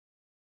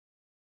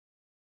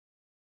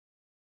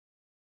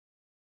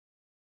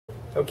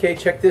Okay,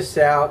 check this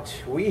out.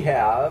 We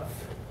have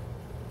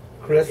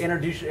Chris.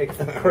 Introduce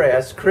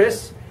Chris.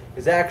 Chris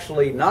is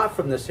actually not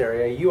from this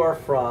area. You are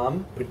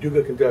from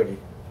Paducah, Kentucky.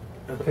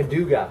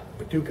 Paducah.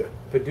 Paducah.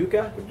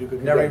 Paducah? Paducah,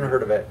 Never even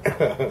heard of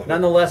it.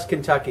 Nonetheless,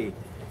 Kentucky.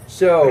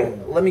 So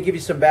let me give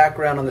you some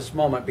background on this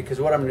moment,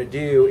 because what I'm going to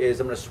do is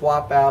I'm going to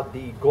swap out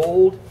the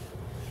gold,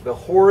 the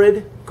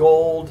horrid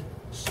gold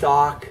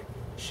stock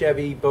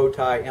Chevy bow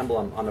tie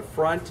emblem on the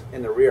front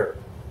and the rear.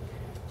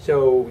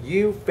 So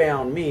you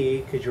found me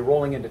because you're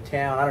rolling into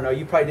town. I don't know,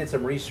 you probably did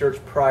some research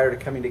prior to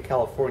coming to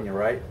California,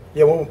 right?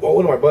 Yeah,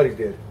 one of my buddies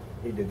did.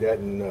 He did that,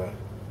 and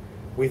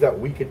we thought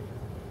we could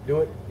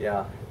do it.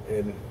 Yeah.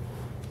 And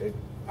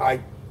I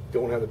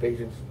don't have the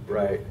patience.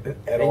 Right.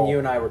 At all. And you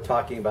and I were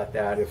talking about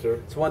that. Yes, sir.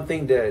 It's one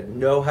thing to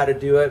know how to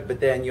do it, but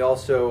then you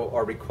also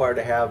are required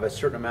to have a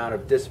certain amount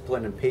of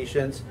discipline and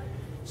patience.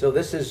 So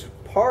this is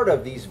part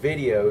of these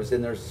videos,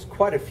 and there's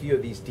quite a few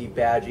of these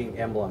debadging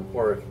emblem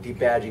or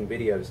debadging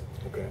videos.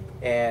 Okay.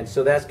 And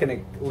so that's going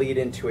to lead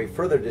into a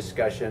further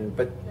discussion,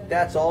 but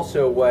that's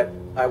also what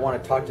I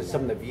want to talk to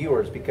some of the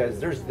viewers, because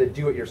there's the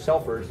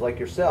do-it-yourselfers like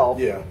yourself.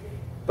 Yeah.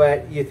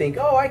 But you think,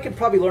 oh, I could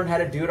probably learn how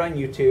to do it on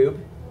YouTube,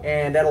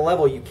 and at a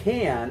level you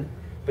can,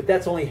 but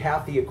that's only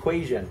half the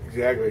equation.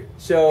 Exactly.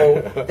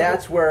 So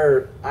that's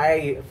where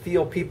I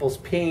feel people's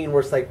pain,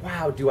 where it's like,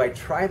 wow, do I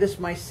try this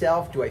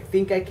myself? Do I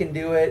think I can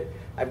do it?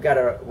 I've got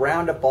to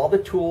round up all the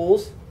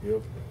tools,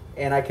 Yep.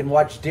 and I can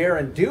watch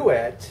Darren do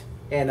it,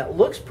 and it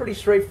looks pretty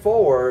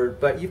straightforward,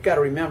 but you've got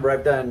to remember,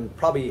 I've done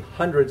probably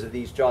hundreds of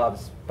these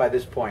jobs by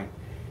this point.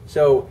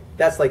 So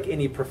that's like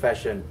any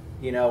profession.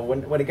 You know,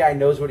 when a guy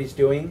knows what he's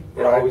doing,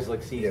 it Right. always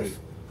looks easy. Yes.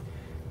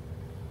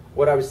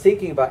 What I was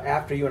thinking about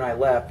after you and I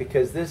left,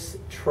 because this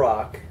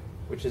truck,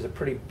 which is a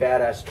pretty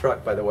badass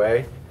truck, by the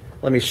way,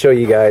 let me show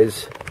you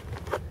guys,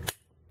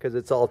 because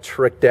it's all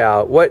tricked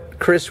out.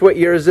 Chris, what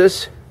year is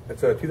this?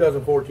 That's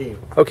 2014.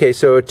 Okay,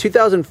 so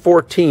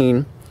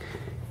 2014.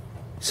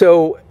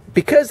 So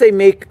because they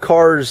make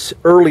cars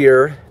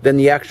earlier than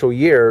the actual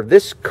year,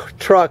 this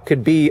truck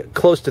could be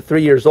close to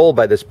 3 years old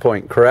by this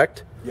point,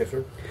 correct? Yes,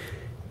 sir.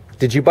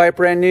 Did you buy it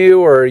brand new,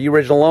 or are you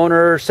original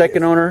owner,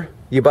 second owner?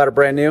 You bought it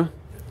brand new?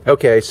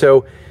 Okay,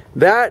 so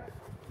that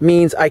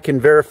means I can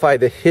verify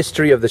the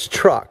history of this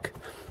truck.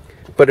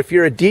 But if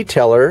you're a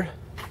detailer,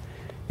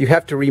 you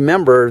have to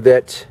remember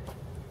that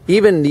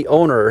even the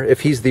owner,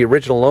 if he's the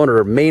original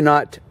owner, may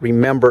not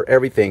remember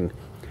everything.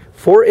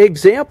 For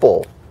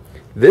example,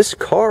 this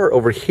car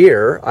over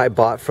here I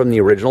bought from the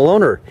original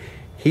owner.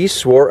 He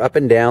swore up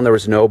and down there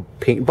was no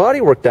paint and body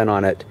work done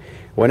on it,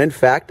 when in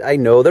fact I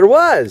know there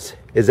was.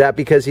 Is that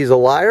because he's a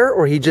liar,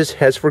 or he just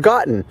has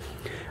forgotten?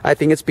 I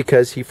think it's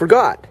because he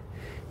forgot.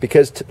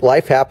 Because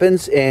life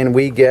happens and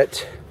we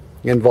get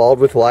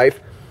involved with life.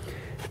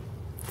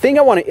 The thing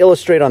I want to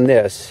illustrate on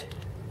this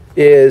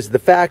is the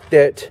fact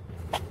that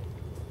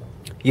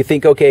you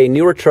think, okay,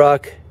 newer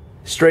truck,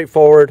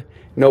 straightforward,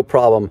 no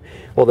problem.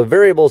 Well, the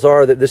variables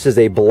are that this is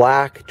a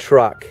black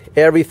truck.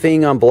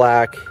 Everything on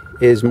black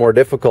is more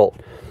difficult.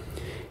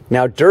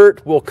 Now,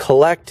 dirt will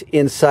collect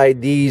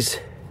inside these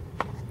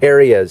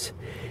areas,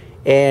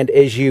 and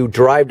as you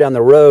drive down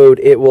the road,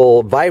 it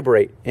will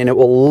vibrate, and it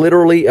will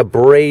literally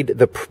abrade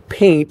the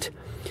paint.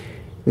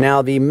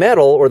 Now, the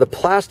metal or the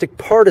plastic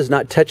part is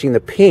not touching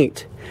the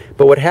paint,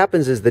 but what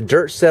happens is the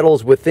dirt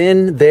settles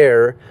within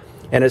there,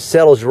 and it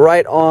settles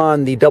right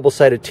on the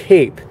double-sided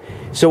tape.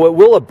 So it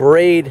will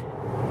abrade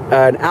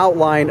an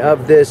outline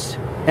of this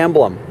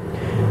emblem.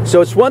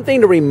 So it's one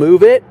thing to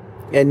remove it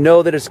and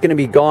know that it's going to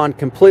be gone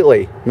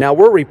completely. Now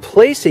we're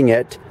replacing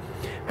it,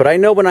 but I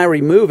know when I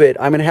remove it,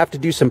 I'm going to have to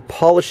do some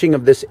polishing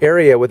of this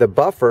area with a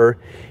buffer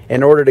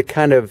in order to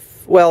kind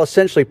of, well,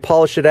 essentially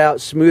polish it out,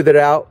 smooth it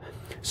out,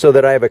 so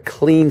that I have a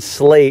clean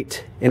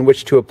slate in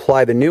which to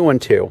apply the new one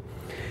to.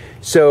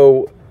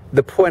 So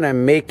the point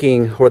I'm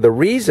making, or the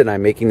reason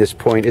I'm making this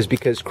point, is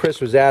because Chris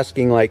was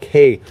asking, like,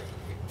 hey,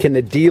 can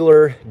the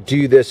dealer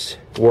do this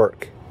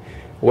work?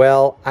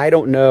 Well, I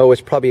don't know.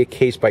 It's probably a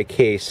case by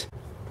case.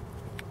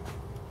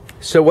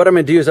 So what I'm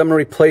going to do is I'm going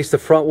to replace the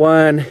front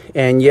one,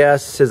 and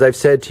yes, as I've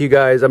said to you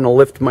guys, I'm going to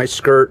lift my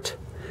skirt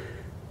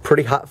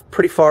pretty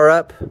far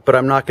up, but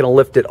I'm not going to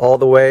lift it all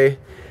the way.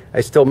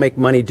 I still make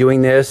money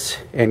doing this,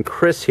 and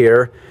Chris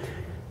here,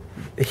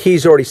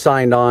 he's already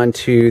signed on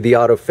to the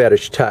Auto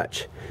Fetish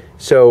Touch.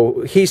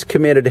 So he's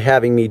committed to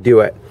having me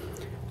do it.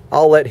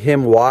 I'll let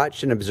him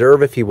watch and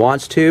observe if he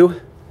wants to.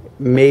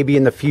 Maybe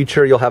in the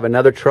future you'll have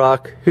another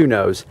truck. Who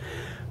knows?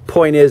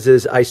 Point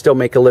is I still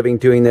make a living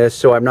doing this,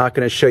 so I'm not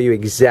going to show you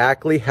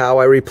exactly how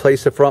I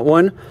replace the front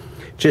one.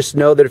 Just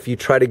know that if you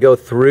try to go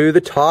through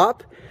the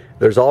top,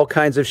 there's all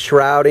kinds of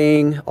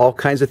shrouding, all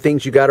kinds of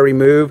things you got to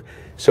remove.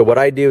 So what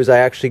I do is I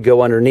actually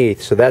go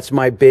underneath. So that's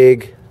my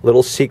big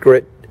little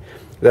secret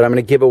that I'm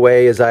going to give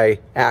away as I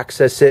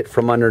access it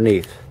from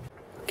underneath.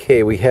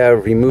 Okay, we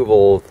have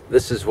removal.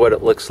 This is what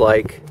it looks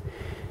like.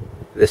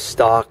 This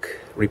stock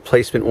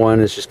replacement one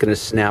is just going to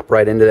snap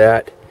right into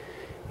that.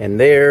 And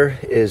there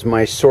is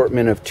my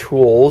assortment of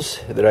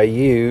tools that I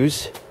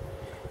use.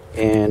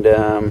 And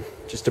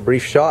just a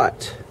brief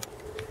shot.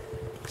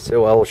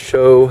 So I'll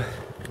show,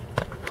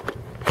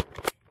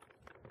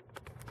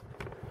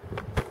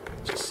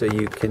 just so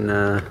you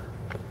can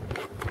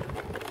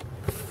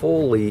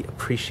fully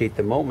appreciate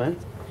the moment.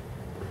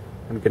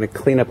 I'm going to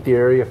clean up the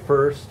area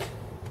first.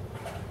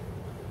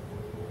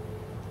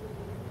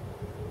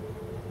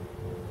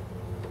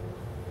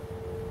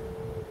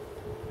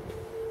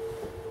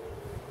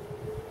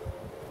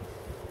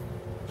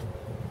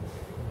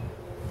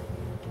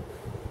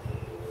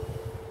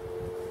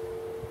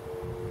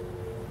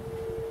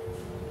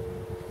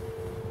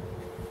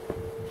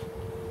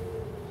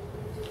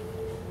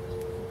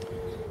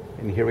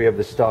 And here we have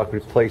the stock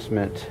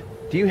replacement.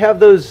 Do you have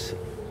those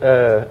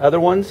other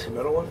ones? The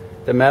metal one?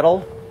 The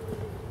metal?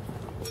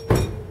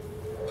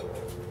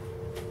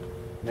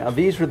 Now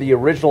these were the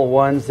original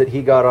ones that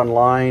he got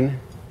online.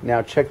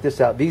 Now check this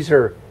out. These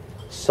are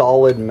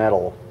solid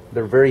metal.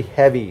 They're very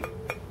heavy.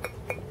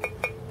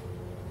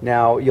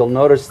 Now you'll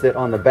notice that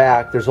on the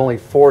back there's only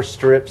 4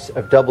 strips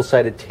of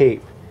double-sided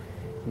tape.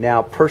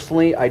 Now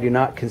personally I do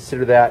not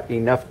consider that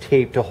enough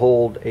tape to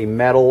hold a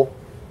metal,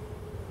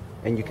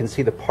 and you can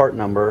see the part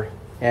number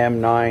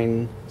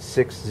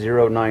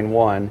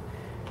M96091.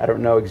 I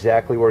don't know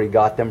exactly where he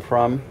got them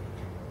from,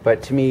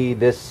 but to me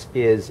this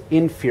is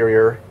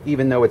inferior,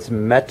 even though it's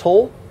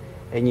metal.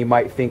 And you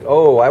might think,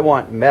 oh, I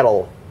want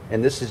metal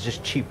and this is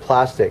just cheap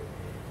plastic.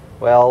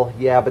 Well,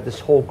 yeah, but this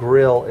whole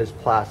grill is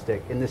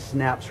plastic and this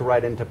snaps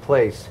right into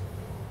place.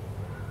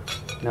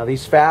 Now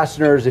these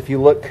fasteners, if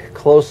you look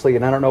closely,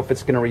 and I don't know if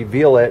it's going to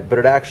reveal it, but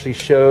it actually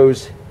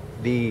shows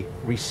the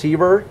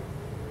receiver.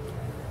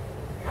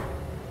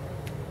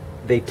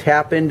 They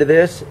tap into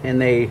this and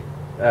they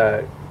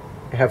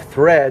have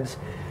threads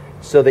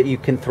so that you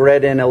can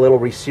thread in a little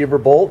receiver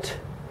bolt.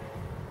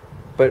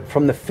 But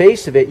from the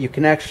face of it, you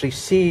can actually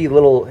see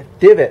little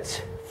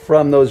divots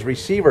from those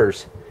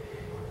receivers.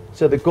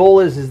 So the goal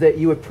is that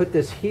you would put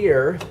this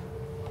here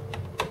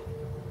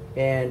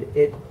and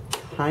it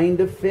kind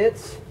of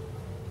fits,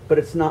 but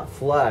it's not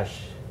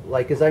flush.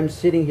 Like as I'm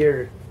sitting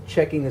here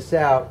checking this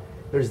out,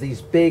 there's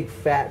these big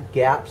fat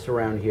gaps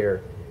around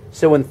here.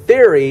 So in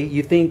theory,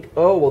 you think,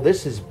 oh, well,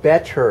 this is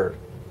better.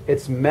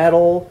 It's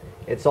metal,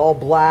 it's all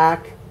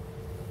black.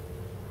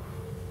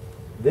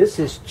 This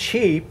is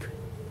cheap,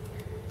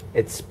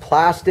 it's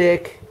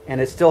plastic,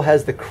 and it still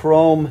has the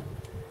chrome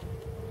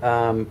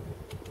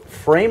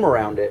frame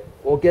around it.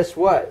 Well, guess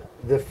what?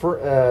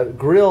 The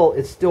grill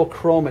is still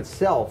chrome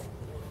itself.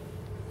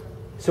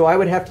 So I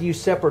would have to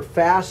use separate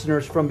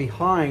fasteners from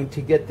behind to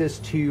get this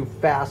to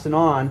fasten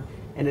on,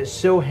 and it's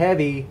so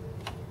heavy,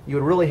 you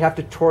would really have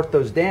to torque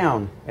those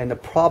down. And the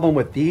problem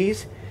with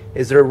these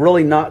is they're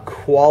really not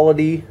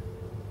quality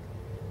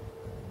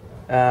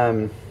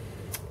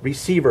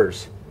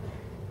receivers.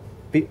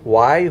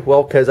 Why?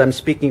 Well, because I'm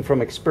speaking from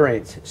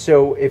experience.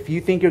 So if you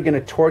think you're going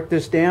to torque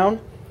this down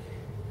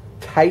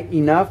tight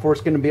enough where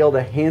it's going to be able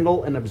to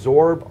handle and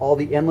absorb all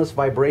the endless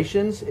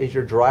vibrations as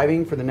you're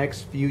driving for the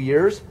next few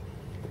years,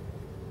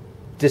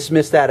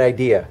 dismiss that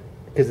idea,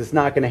 because it's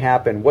not going to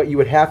happen. What you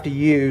would have to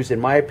use, in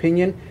my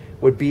opinion,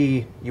 would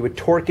be you would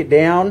torque it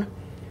down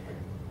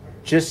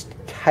just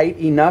tight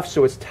enough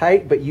so it's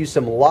tight, but use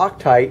some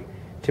Loctite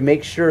to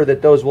make sure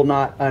that those will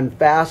not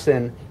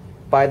unfasten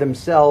by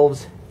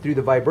themselves through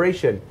the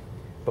vibration.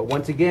 But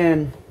once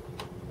again,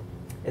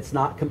 it's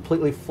not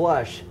completely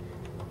flush.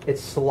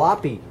 It's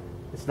sloppy.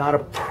 It's not a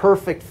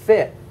perfect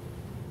fit.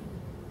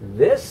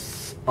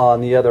 This,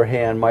 on the other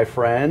hand, my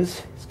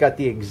friends, it's got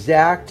the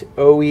exact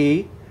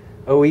OE.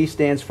 OE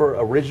stands for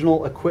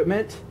original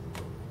equipment.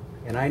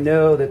 And I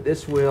know that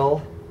this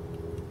will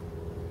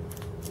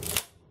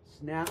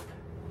snap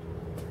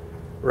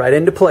right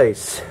into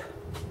place.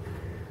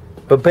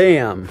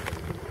 Ba-bam.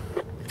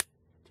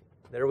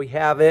 There we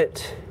have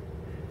it.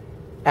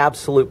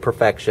 Absolute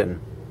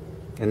perfection.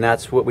 And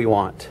that's what we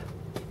want.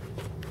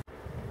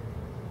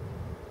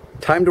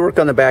 Time to work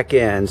on the back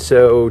end.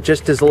 So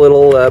just as a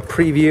little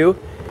preview,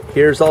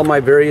 here's all my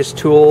various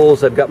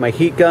tools. I've got my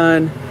heat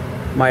gun,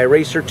 my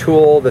eraser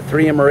tool, the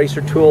 3M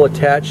eraser tool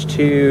attached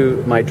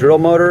to my drill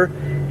motor.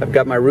 I've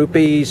got my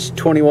Rupees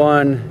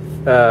 21,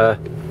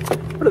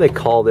 what do they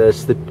call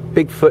this? The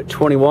Bigfoot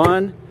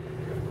 21.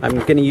 I'm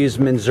going to use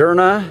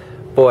Menzerna.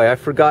 Boy,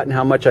 I've forgotten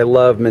how much I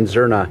love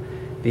Menzerna.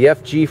 The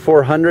FG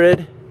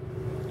 400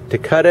 to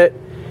cut it,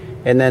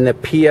 and then the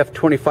PF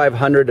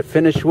 2500 to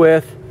finish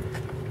with.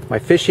 My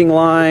fishing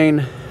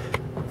line.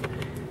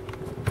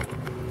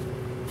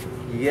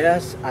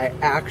 Yes, I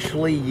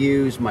actually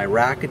use my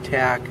Rack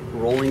Attack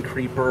rolling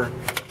creeper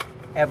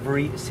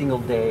every single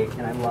day,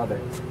 and I love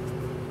it.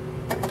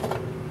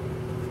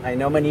 I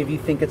know many of you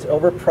think it's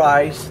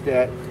overpriced.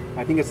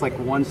 I think it's like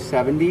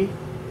 $170,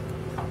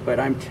 but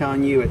I'm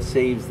telling you, it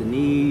saves the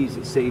knees,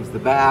 it saves the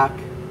back,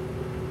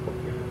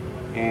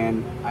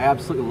 and I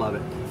absolutely love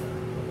it.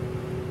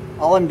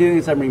 All I'm doing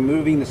is I'm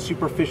removing the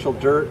superficial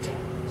dirt,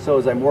 so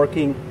as I'm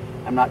working,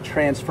 I'm not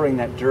transferring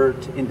that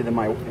dirt into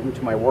my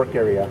work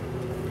area.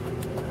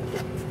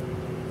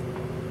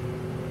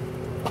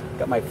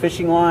 Got my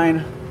fishing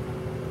line.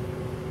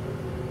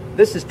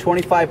 This is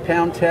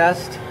 25-pound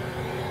test.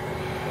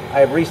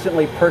 I've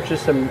recently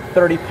purchased some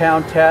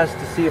 30-pound tests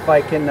to see if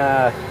I can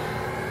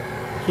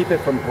keep it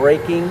from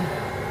breaking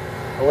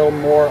a little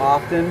more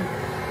often,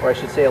 or I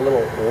should say a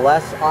little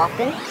less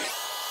often.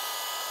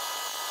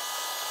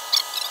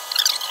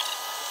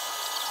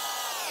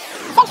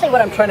 Essentially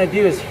what I'm trying to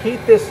do is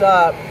heat this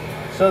up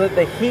so that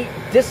the heat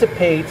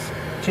dissipates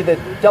to the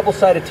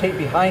double-sided tape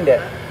behind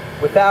it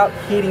without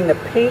heating the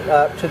paint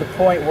up to the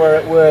point where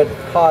it would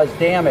cause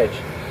damage.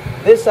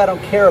 This I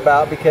don't care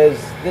about because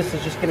this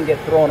is just going to get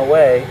thrown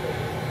away.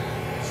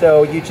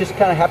 So you just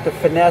kind of have to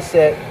finesse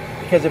it,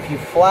 because if you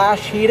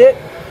flash heat it,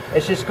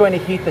 it's just going to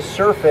heat the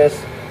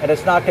surface and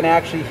it's not going to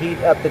actually heat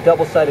up the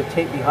double-sided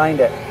tape behind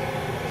it.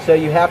 So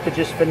you have to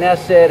just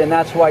finesse it, and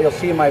that's why you'll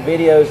see in my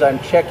videos I'm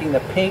checking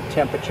the paint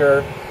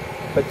temperature.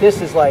 But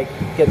this is like,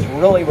 gets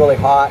really, really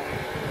hot.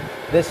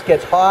 This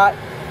gets hot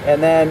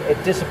and then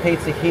it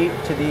dissipates the heat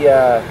to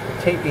the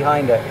tape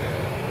behind it.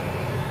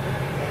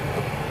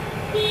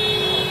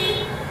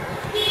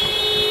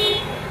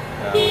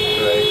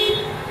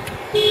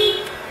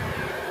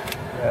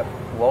 Yep.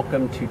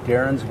 Welcome to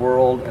Darren's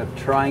world of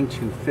trying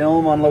to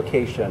film on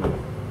location.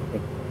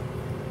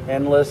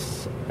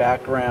 Endless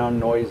background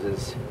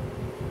noises.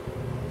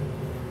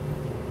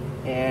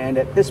 And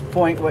at this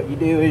point what you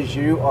do is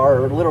you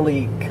are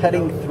literally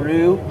cutting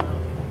through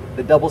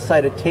the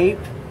double-sided tape,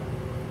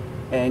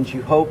 and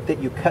you hope that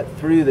you cut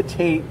through the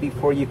tape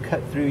before you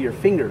cut through your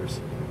fingers.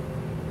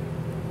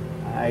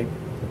 I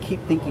keep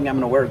thinking I'm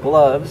going to wear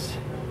gloves,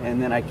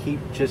 and then I keep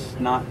just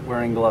not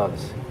wearing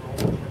gloves.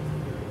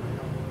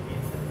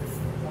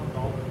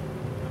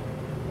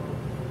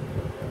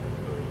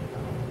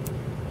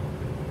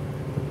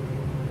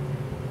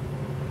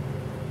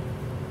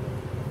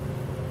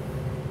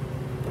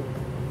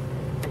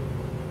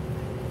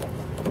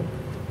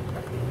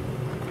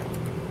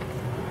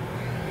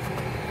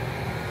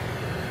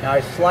 Now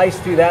I slice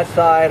through that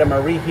side. I'm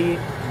going to reheat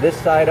this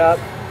side up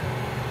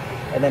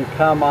and then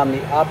come on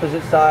the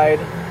opposite side.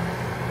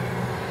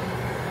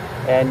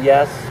 And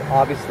yes,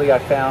 obviously I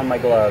found my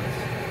gloves.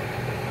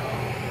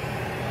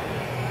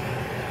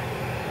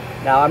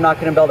 Now I'm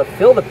not going to be able to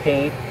fill the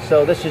paint,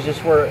 so this is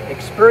just where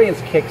experience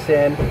kicks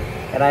in,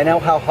 and I know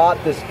how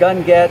hot this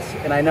gun gets,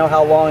 and I know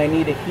how long I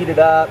need to heat it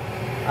up.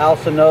 I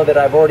also know that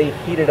I've already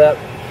heated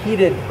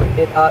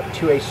it up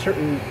to a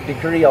certain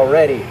degree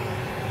already.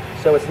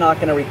 So it's not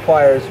going to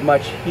require as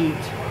much heat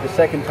the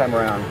second time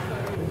around.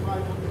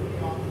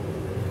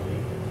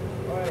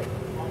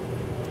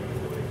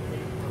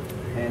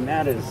 And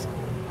that is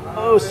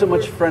oh so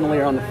much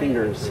friendlier on the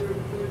fingers.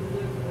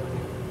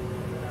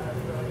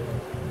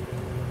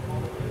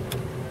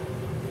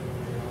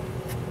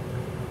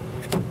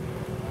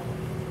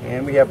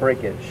 And we have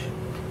breakage.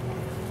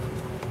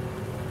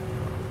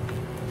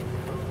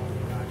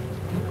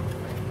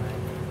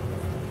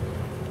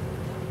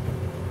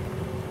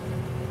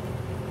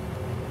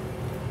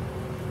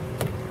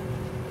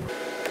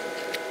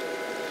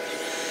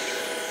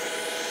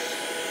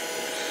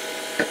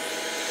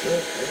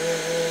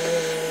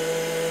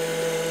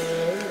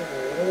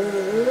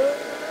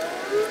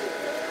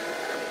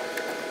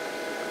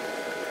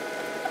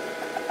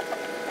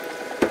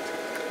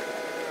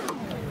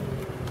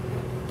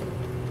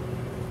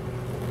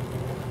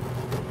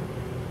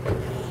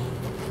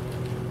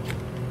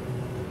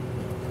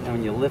 Now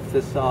when you lift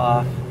this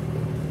off,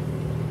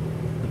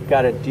 you've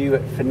got to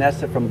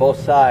finesse it from both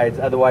sides.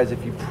 Otherwise,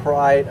 if you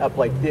pry it up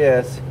like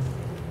this,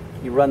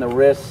 you run the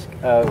risk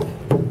of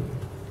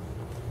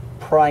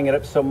prying it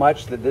up so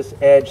much that this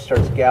edge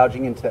starts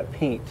gouging into that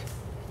paint.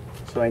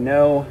 So I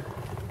know,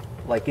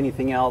 like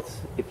anything else,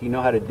 if you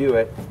know how to do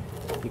it,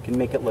 you can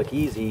make it look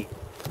easy.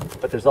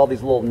 But there's all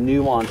these little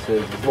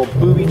nuances, these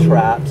little booby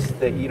traps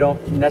that you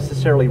don't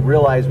necessarily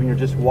realize when you're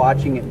just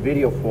watching it in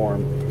video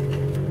form.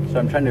 So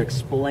I'm trying to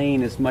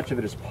explain as much of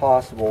it as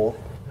possible.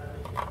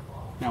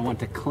 Now I want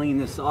to clean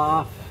this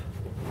off.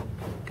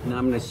 Now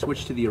I'm going to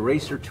switch to the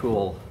eraser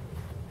tool.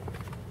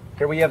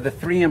 Here we have the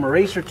 3M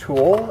eraser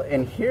tool,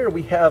 and here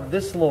we have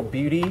this little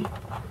beauty,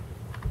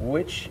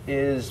 which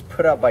is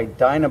put out by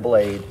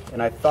Dynablade.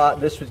 And I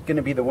thought this was going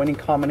to be the winning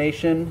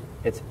combination.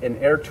 It's an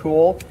air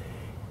tool,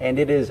 and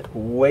it is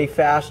way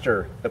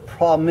faster. The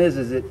problem is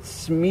it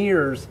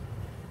smears,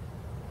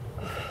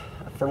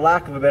 for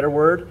lack of a better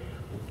word,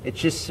 it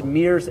just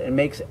smears and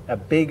makes a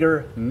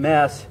bigger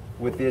mess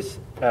with this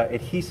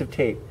adhesive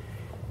tape.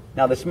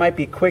 Now this might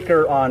be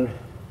quicker on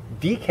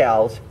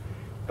decals,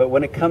 but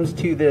when it comes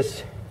to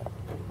this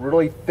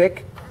really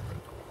thick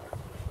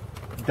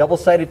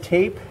double-sided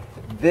tape,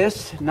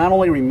 this not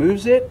only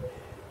removes it,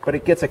 but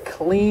it gets a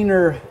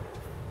cleaner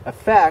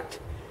effect,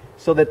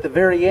 so that at the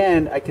very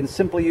end I can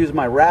simply use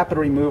my rapid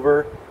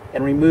remover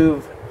and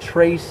remove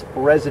trace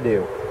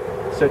residue.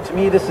 So to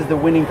me this is the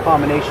winning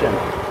combination.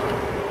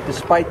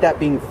 Despite that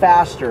being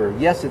faster,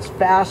 yes, it's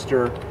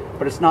faster,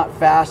 but it's not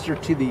faster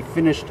to the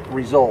finished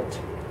result.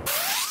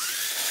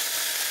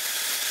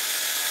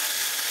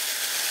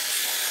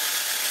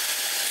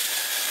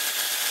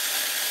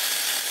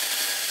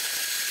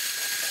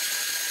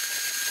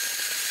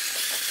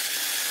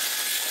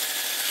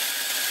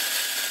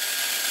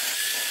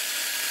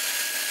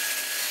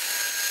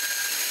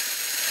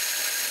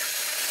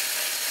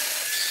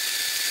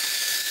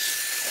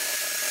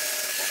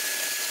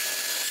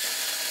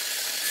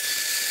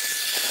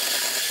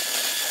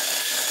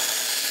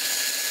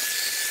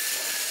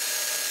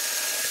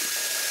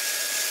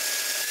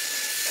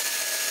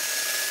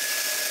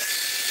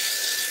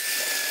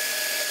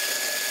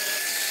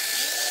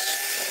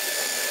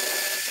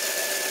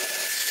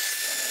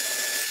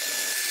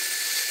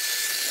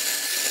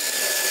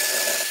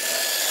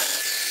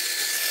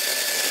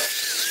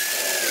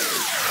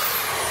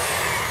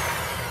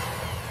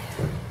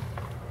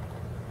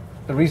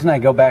 The reason I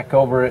go back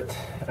over it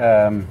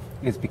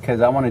is because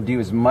I want to do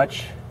as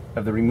much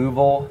of the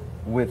removal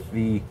with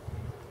the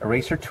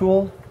eraser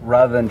tool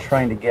rather than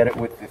trying to get it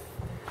with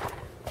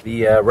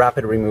the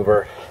rapid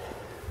remover.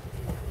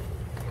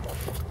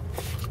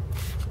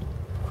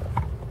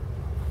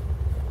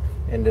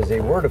 And as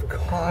a word of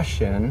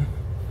caution,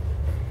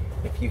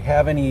 if you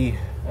have any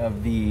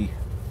of the,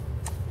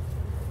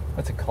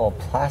 what's it called,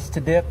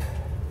 Plastidip,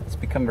 it's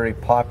become very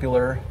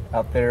popular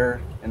out there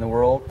in the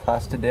world,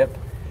 Plastidip.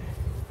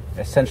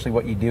 Essentially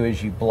what you do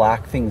is you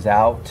black things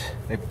out.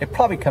 It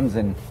probably comes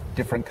in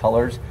different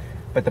colors,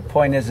 but the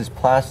point is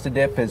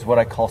Plastidip is what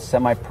I call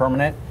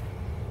semi-permanent.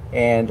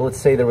 And let's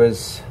say there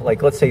was,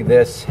 like, let's say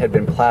this had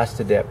been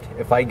Plastidip.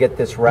 If I get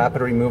this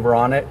rapid remover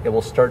on it, it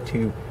will start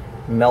to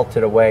melt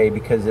it away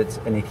because it's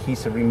an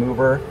adhesive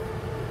remover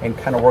and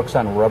kind of works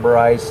on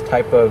rubberized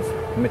type of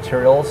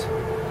materials.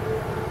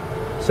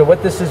 So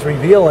what this is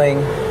revealing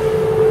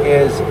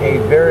is a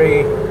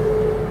very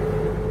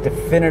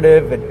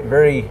definitive and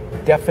very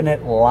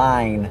definite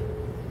line,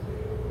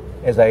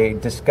 as I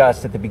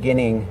discussed at the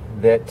beginning,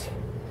 that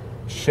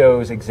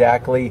shows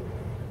exactly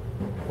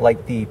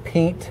like the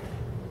paint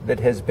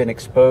that has been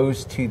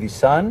exposed to the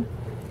sun.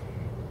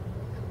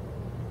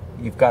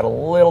 You've got a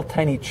little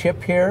tiny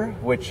chip here,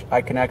 which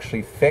I can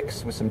actually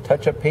fix with some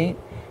touch-up paint,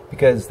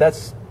 because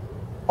that's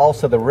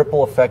also the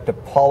ripple effect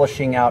of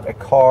polishing out a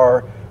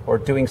car or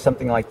doing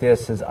something like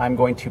this. Is I'm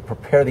going to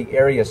prepare the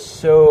area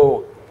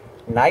so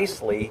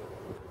nicely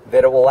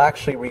that it will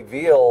actually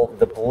reveal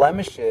the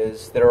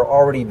blemishes that are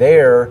already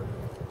there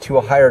to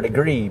a higher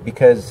degree,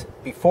 because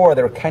before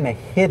they were kind of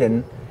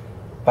hidden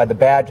by the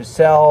badge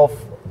itself,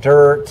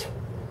 dirt,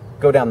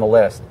 go down the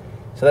list.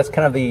 So that's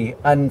kind of the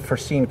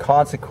unforeseen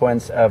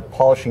consequence of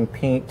polishing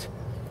paint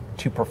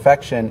to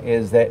perfection,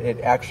 is that it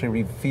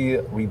actually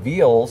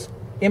reveals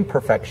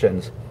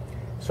imperfections.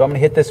 So I'm going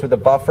to hit this with a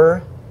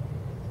buffer,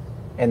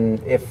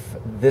 and if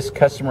this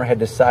customer had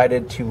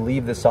decided to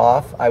leave this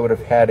off, I would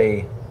have had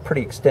a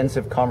pretty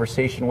extensive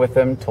conversation with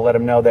them to let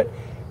them know that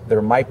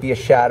there might be a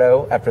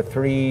shadow. After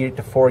 3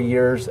 to 4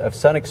 years of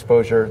sun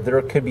exposure,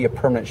 there could be a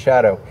permanent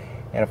shadow.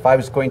 And if I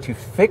was going to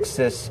fix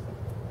this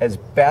as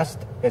best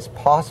as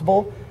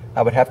possible,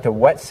 I would have to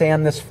wet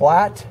sand this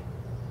flat,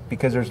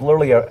 because there's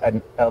literally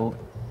an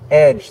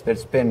edge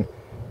that's been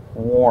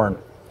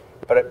worn.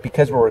 But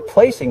because we're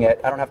replacing it,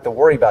 I don't have to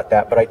worry about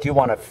that. But I do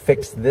want to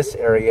fix this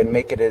area and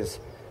make it as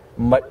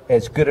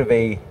good of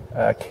a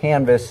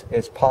canvas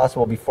as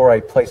possible before I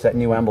place that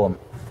new emblem.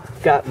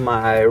 Got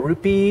my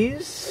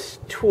rupees,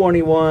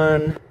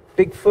 21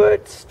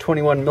 Bigfoot,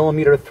 21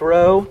 millimeter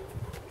throw.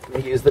 I'm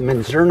going to use the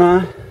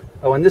Menzurna.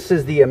 Oh, and this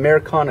is the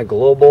Americana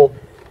Global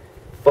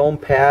foam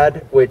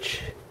pad,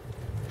 which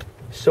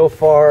so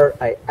far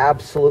I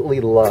absolutely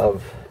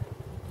love.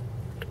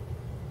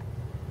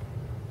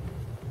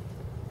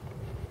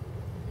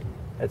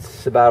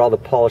 That's about all the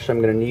polish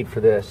I'm going to need for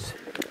this.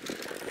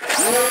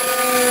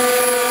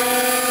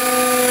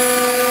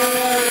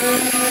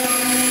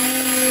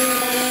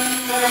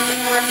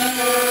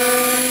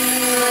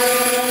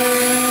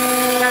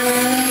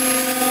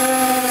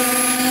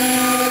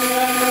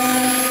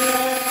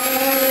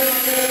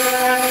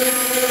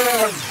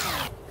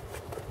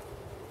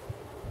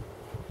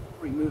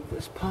 Remove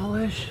this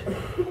polish.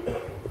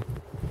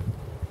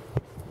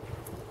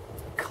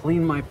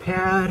 Clean my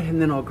pad, and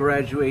then I'll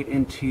graduate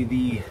into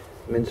the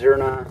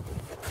Menzurna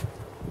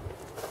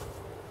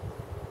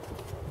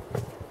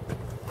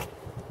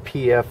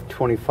PF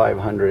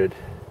 2500.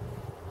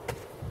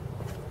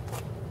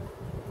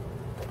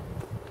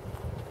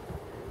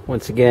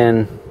 Once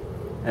again,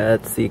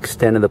 that's the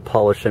extent of the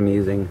polish I'm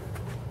using.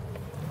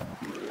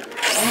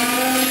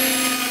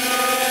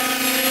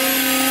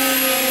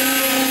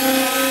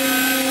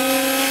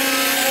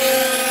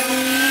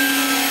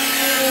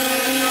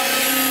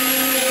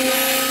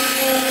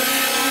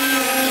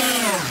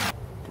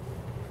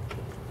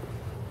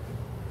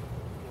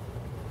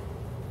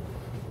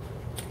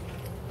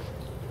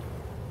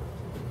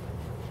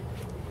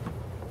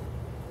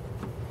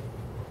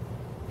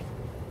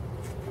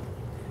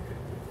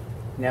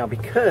 Now,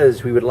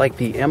 because we would like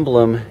the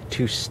emblem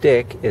to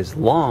stick as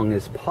long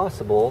as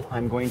possible,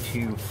 I'm going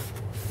to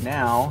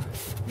now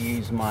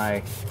use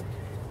my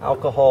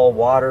alcohol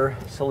water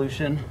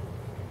solution.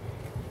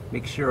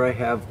 Make sure I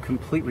have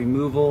complete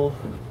removal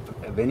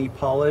of any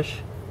polish,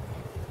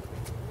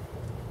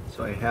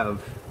 so I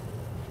have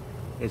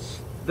as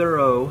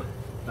thorough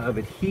of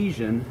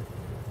adhesion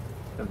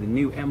of the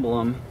new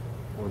emblem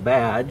or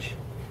badge,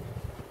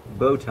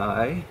 bow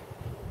tie,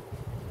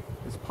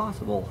 as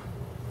possible.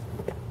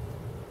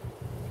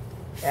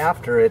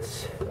 After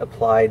it's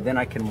applied, then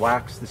I can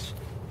wax this,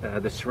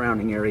 the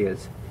surrounding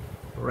areas.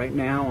 But right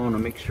now I want to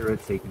make sure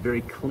it's a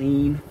very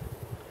clean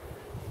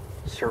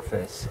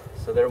surface.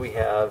 So there we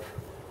have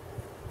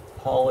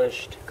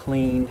polished,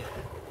 cleaned,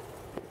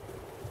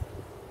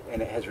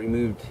 and it has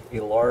removed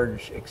a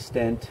large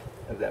extent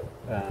of that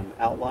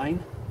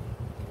outline,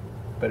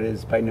 but it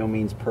is by no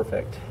means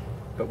perfect.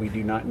 But we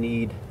do not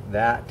need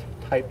that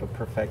type of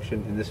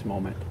perfection in this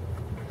moment.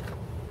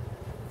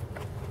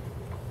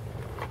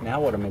 Now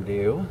what I'm going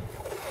to do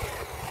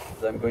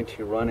is I'm going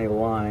to run a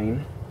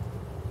line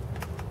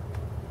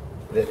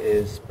that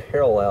is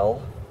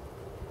parallel.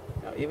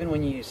 Now even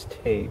when you use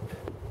tape,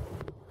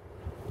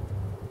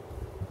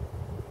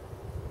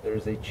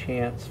 there's a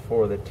chance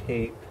for the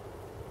tape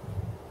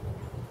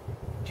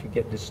to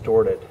get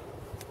distorted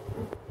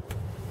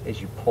as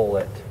you pull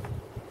it.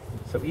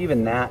 So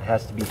even that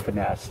has to be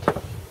finessed.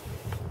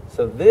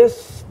 So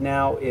this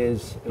now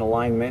is in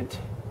alignment.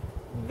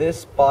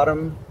 This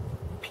bottom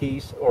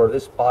piece, or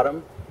this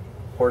bottom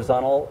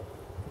horizontal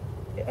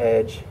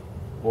edge,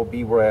 will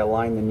be where I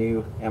align the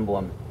new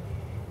emblem.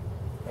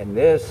 And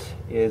this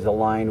is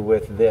aligned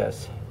with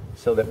this,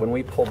 so that when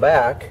we pull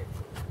back,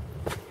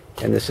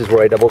 and this is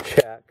where I double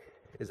check,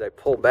 is I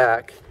pull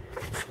back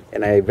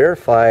and I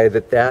verify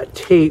that that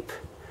tape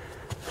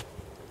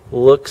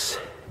looks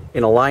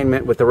in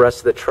alignment with the rest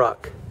of the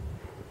truck.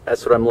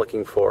 That's what I'm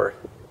looking for.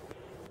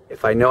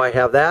 If I know I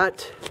have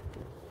that,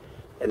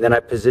 and then I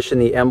position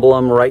the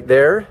emblem right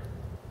there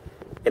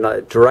in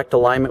a direct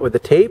alignment with the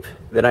tape,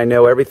 then I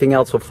know everything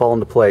else will fall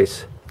into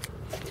place.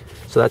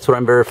 So that's what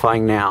I'm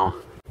verifying now.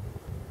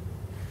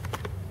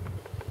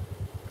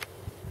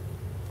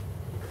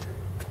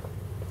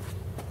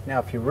 Now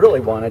if you really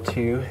wanted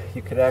to,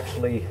 you could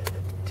actually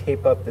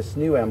tape up this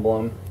new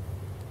emblem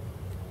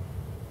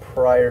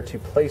prior to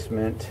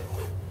placement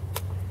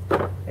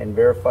and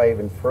verify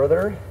even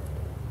further,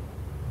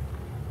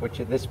 which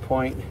at this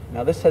point,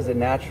 now this has a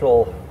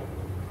natural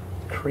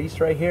crease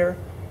right here,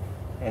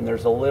 and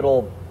there's a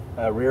little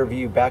rear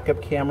view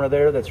backup camera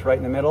there that's right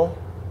in the middle.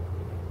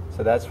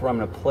 So that's where I'm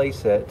going to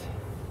place it.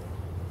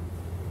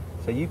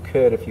 So you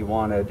could, if you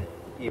wanted,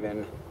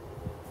 even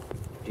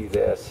do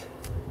this.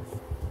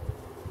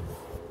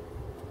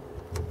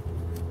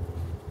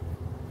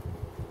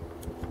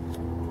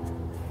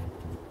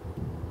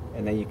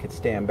 And then you could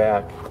stand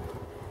back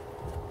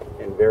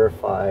and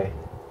verify.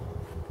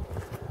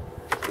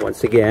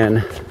 Once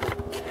again,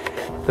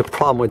 the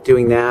problem with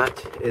doing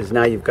that is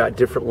now you've got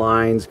different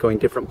lines going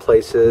different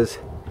places,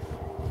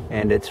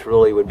 and it's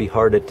really would be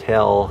hard to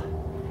tell,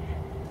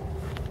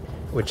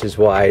 which is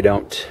why I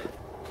don't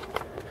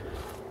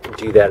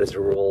do that as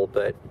a rule.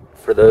 But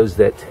for those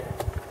that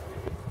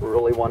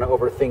really want to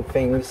overthink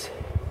things,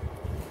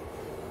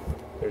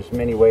 there's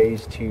many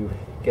ways to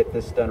get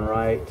this done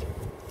right.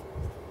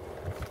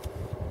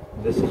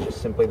 This is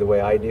just simply the way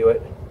I do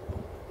it.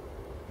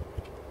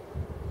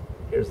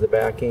 Here's the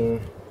backing.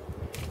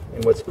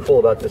 And what's cool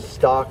about the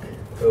stock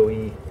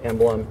OE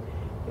emblem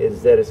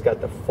is that it's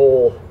got the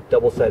full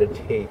double-sided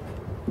tape.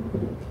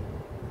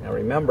 Now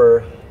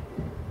remember,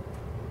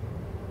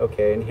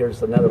 okay, and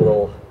here's another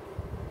little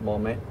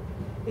moment,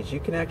 is you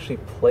can actually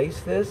place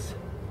this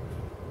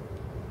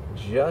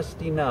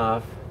just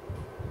enough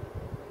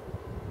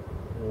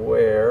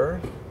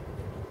where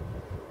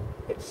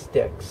it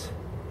sticks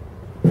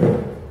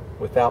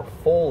without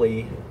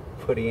fully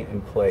putting it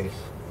in place.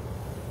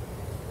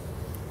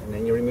 And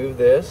then you remove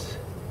this,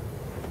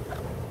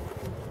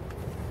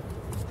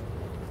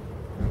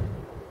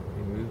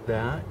 remove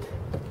that,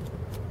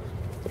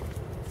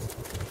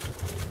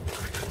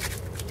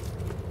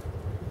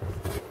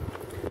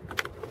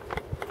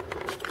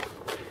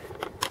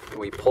 and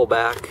we pull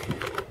back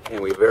and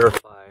we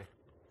verify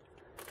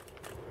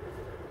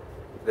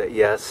that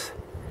yes,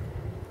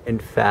 in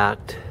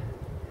fact,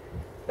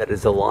 that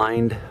is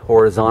aligned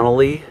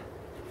horizontally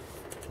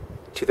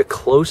to the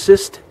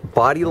closest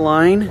body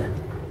line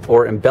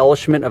or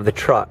embellishment of the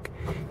truck.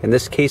 In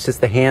this case, it's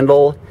the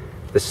handle.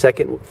 The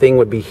second thing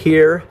would be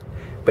here,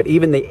 but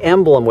even the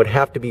emblem would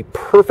have to be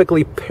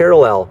perfectly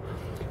parallel.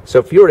 So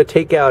if you were to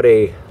take out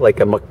a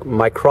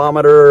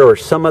micrometer or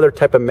some other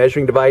type of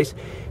measuring device,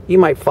 you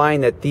might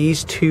find that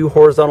these two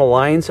horizontal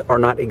lines are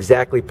not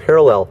exactly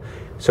parallel.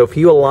 So if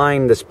you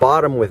align this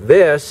bottom with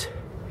this,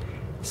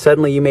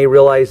 suddenly you may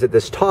realize that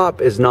this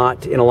top is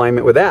not in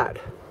alignment with that.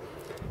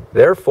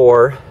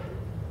 Therefore,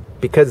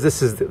 because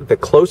this is the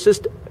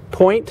closest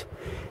point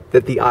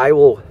that the eye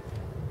will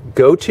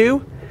go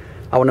to,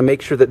 I want to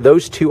make sure that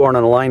those two are in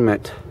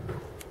alignment.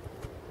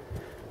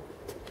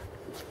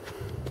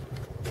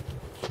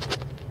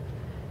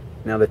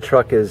 Now the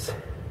truck is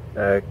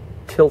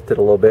tilted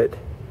a little bit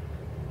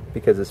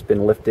because it's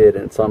been lifted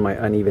and it's on my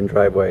uneven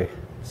driveway.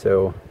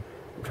 So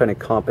I'm trying to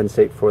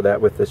compensate for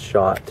that with this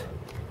shot.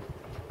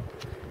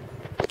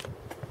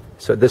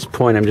 So at this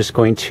point I'm just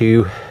going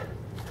to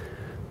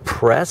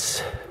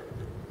press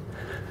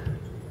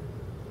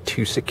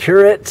to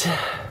secure it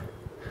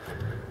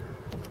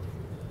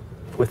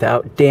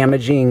without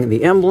damaging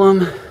the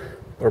emblem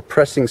or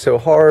pressing so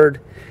hard.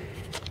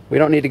 We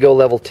don't need to go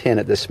level 10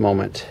 at this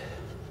moment.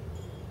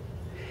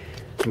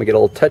 I'm gonna get a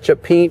little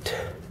touch-up paint,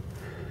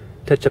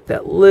 touch up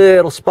that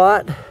little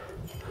spot.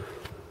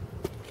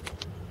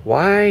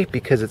 Why?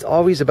 Because it's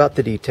always about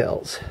the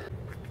details.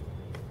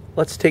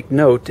 Let's take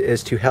note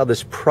as to how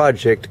this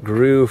project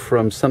grew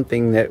from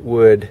something that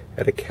would,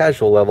 at a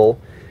casual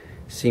level,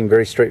 seem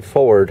very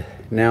straightforward.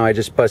 Now I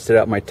just busted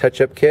out my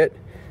touch-up kit.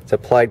 It's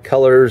applied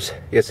colors.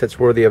 Yes, that's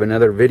worthy of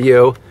another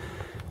video.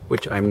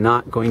 which I'm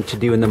not going to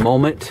do in the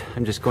moment.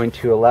 I'm just going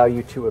to allow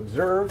you to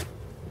observe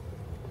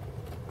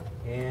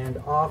and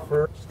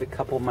offer just a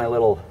couple of my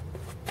little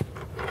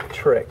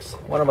tricks.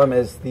 One of them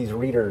is these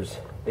readers.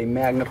 They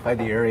magnify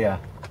the area.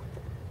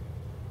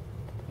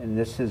 And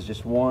this is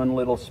just one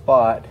little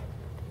spot.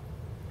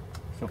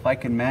 So if I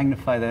can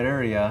magnify that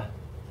area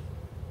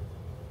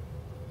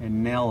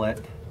and nail it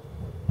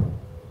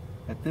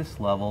at this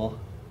level,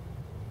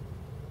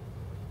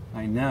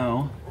 I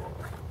know,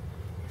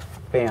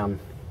 bam,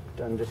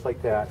 done just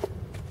like that.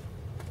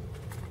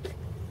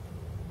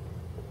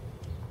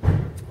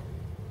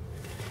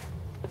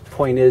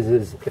 Point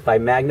is if I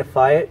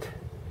magnify it,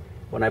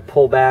 when I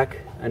pull back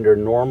under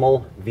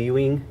normal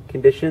viewing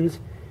conditions,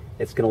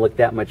 it's going to look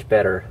that much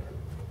better.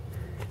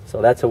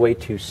 So that's a way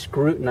to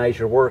scrutinize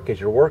your work as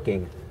you're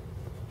working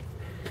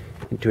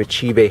and to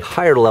achieve a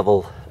higher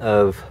level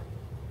of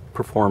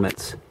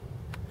performance.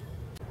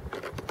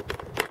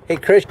 Hey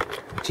Chris,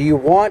 do you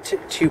want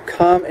to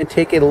come and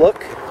take a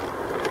look?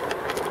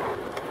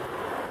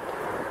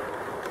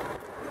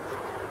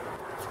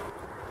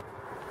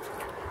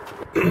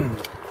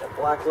 That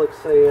black looks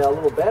a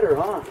little better,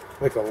 huh?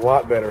 Looks a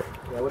lot better.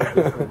 Yeah, what a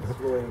difference,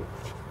 really.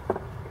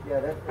 Yeah,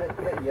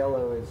 that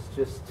yellow is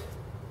just,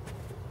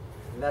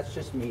 and that's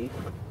just me.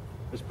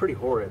 It's pretty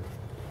horrid.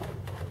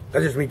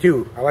 That's just me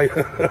too. I like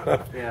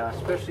Yeah,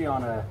 especially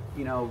on a,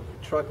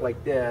 truck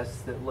like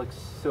this that looks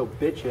so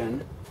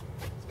bitchin'.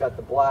 It's got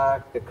the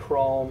black, the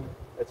chrome,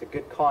 that's a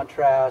good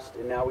contrast,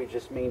 and now we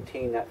just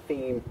maintain that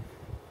theme,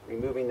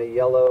 removing the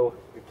yellow,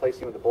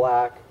 replacing with the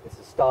black. It's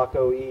a stock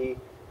OE,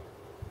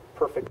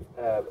 perfect,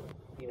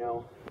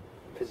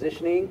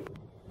 positioning,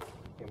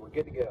 and we're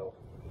good to go.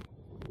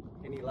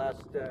 Any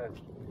last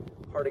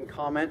parting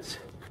comments?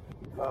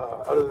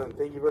 other than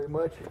thank you very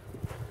much.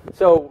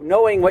 So,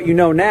 knowing what you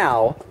know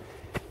now,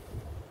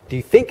 do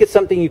you think it's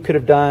something you could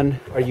have done?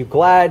 Are you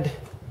glad?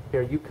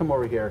 Here, you come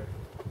over here.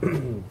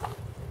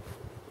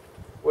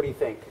 What do you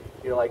think?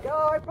 You're like,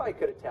 oh, I probably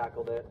could have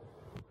tackled it.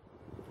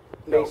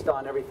 Based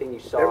on everything you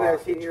saw, Everything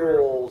I've seen the here,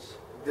 tools.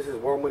 This is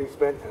well money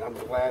spent, and I'm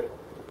glad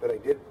that I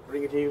did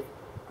bring it to you.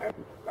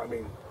 I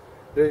mean,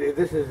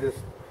 this is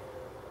just,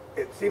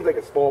 it seems like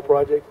a small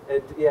project.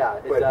 Yeah,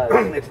 it but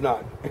does. It's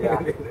not.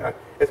 Yeah.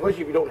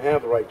 Especially if you don't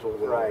have the right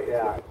tools. Right,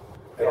 yeah.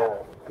 At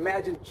all.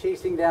 Imagine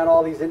chasing down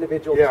all these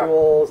individual Yeah.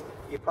 tools.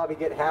 You probably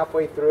get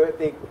halfway through it,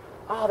 think,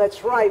 oh,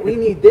 that's right, we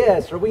need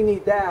this or we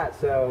need that.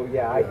 So,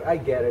 yeah. I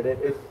get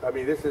it. I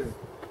mean,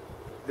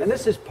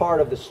 this is part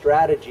of the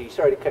strategy.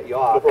 Sorry to cut you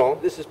off. No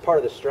problem. This is part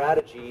of the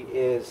strategy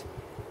is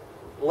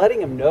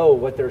letting them know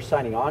what they're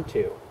signing on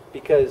to.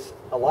 Because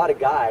a lot of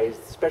guys,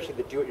 especially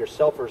the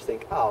do-it-yourselfers,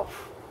 think, oh,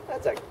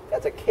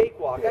 that's a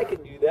cakewalk. I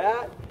can do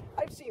that.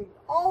 I've seen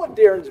all of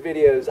Darren's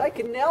videos. I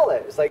can nail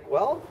it. It's like,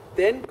 well,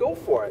 then go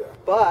for it.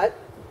 But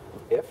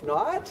if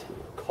not,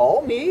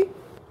 call me.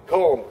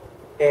 Call him.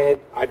 And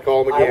I'd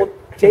call him again. I will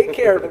take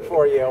care of it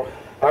for you.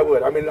 I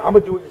would. I mean, I'm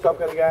a do-it-yourself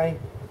kind of guy,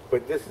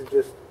 but this is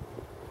just,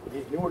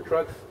 these newer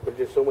trucks, there's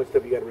just so much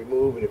stuff you got to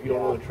remove, and if you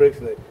don't know the tricks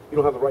and you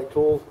don't have the right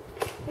tools.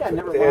 Yeah,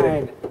 never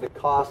mind the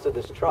cost of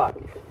this truck.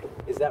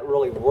 Is that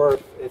really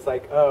worth? It's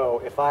like,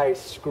 oh, if I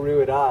screw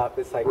it up,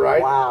 it's like,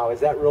 right? Wow, is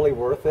that really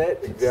worth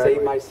it? To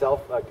save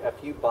myself a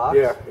few bucks?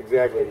 Yeah,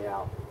 exactly.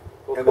 Yeah.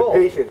 Well, and cool. the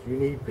patience, you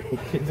need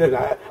patience. And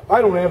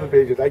I don't have the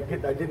patience. I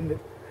didn't.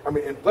 I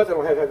mean, and plus I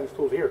don't have these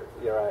tools here.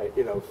 You're right.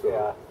 So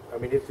yeah. I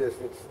mean, this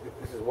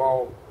is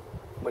well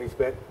money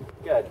spent.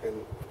 Good.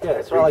 And yeah,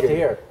 that's what I like to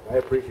hear. I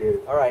appreciate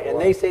it. All right, and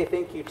they say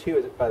thank you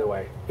too, by the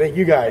way. Thank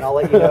you guys. And I'll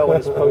let you know when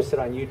it's posted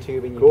on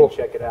YouTube, and you can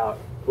check it out.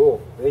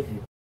 Cool. Thank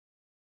you.